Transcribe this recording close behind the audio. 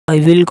I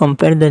will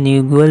compare the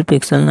new Google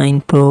Pixel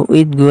 9 Pro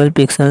with Google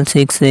Pixel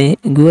 6a.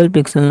 Google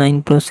Pixel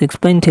 9 Pro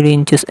 6.3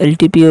 inches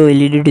LTPO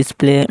LED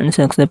display and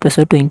success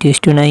ratio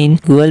 20:9.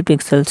 Google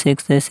Pixel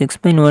 6a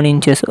 6.1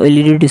 inches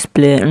LED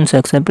display and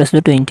success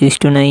ratio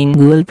 20:9.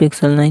 Google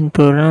Pixel 9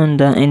 Pro run on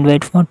the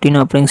Android 14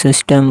 operating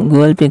system.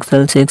 Google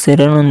Pixel 6a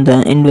run on the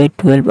Android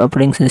 12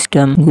 operating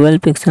system. Google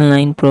Pixel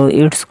 9 Pro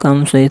it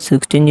comes with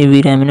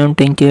 16GB RAM and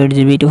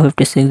 28GB,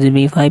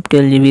 256GB,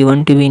 512GB,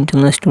 1TB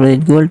internal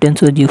storage. Google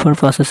Tensor G4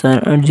 processor,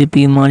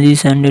 8GB Mali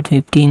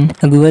 715.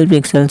 Google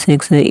Pixel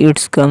 6 it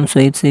comes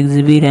with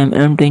 6GB RAM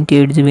and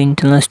 28GB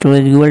internal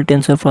storage. Google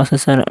Tensor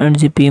processor,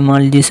 8GB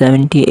Mali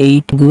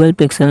 78. Google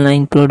Pixel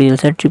 9 Pro real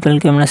set triple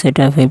camera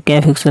setup, 50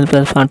 MP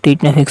plus 48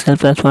 MP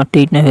plus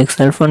 48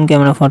 MP, front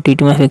camera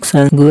 42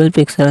 MP. Google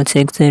Pixel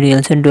 6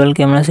 real set dual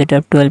camera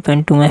setup,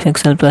 12.2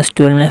 MP plus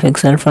 12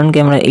 MP, front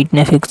camera 8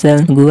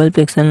 MP. Google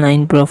Pixel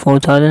 9 Pro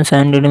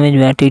 4700 mAh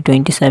battery,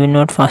 27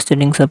 watt fast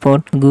charging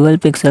support. Google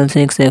Pixel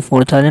 6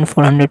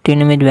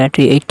 4410 mAh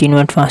battery, 18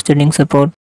 watt fast charging support.